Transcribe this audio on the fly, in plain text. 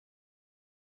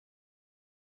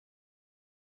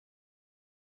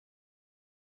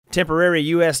Temporary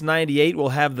US 98 will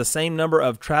have the same number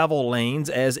of travel lanes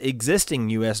as existing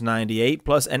US 98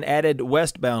 plus an added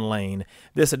westbound lane.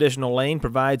 This additional lane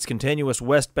provides continuous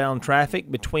westbound traffic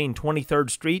between 23rd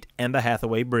Street and the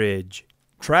Hathaway Bridge.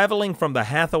 Traveling from the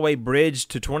Hathaway Bridge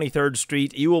to 23rd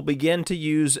Street, you will begin to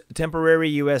use temporary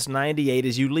US 98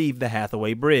 as you leave the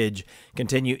Hathaway Bridge.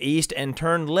 Continue east and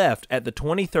turn left at the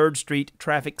 23rd Street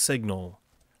traffic signal.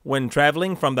 When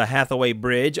traveling from the Hathaway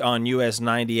Bridge on US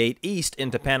 98 east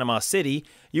into Panama City,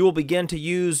 you will begin to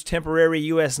use temporary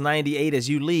US 98 as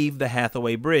you leave the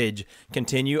Hathaway Bridge.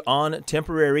 Continue on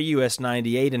temporary US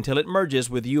 98 until it merges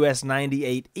with US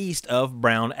 98 east of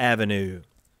Brown Avenue.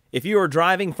 If you are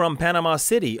driving from Panama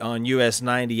City on US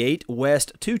 98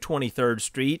 west to 23rd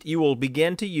Street, you will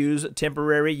begin to use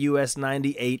temporary US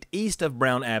 98 east of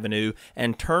Brown Avenue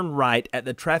and turn right at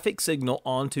the traffic signal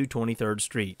onto 23rd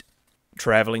Street.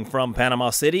 Traveling from Panama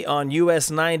City on US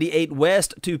 98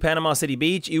 west to Panama City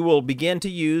Beach, you will begin to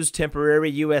use temporary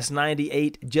US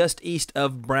 98 just east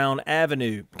of Brown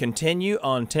Avenue. Continue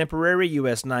on temporary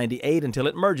US 98 until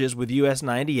it merges with US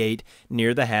 98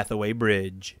 near the Hathaway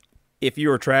Bridge. If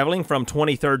you are traveling from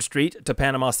 23rd Street to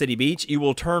Panama City Beach, you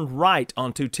will turn right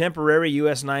onto temporary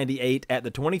US 98 at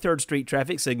the 23rd Street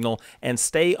traffic signal and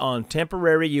stay on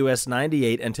temporary US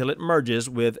 98 until it merges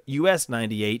with US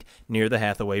 98 near the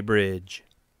Hathaway Bridge.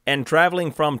 And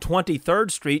traveling from 23rd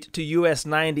Street to US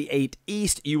 98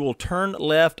 East, you will turn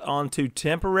left onto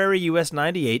temporary US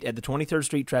 98 at the 23rd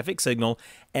Street traffic signal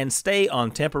and stay on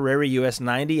temporary US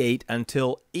 98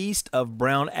 until east of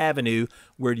Brown Avenue,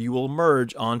 where you will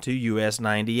merge onto US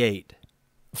 98.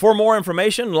 For more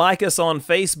information, like us on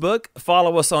Facebook,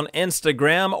 follow us on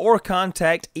Instagram, or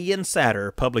contact Ian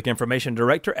Satter, Public Information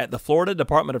Director at the Florida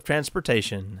Department of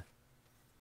Transportation.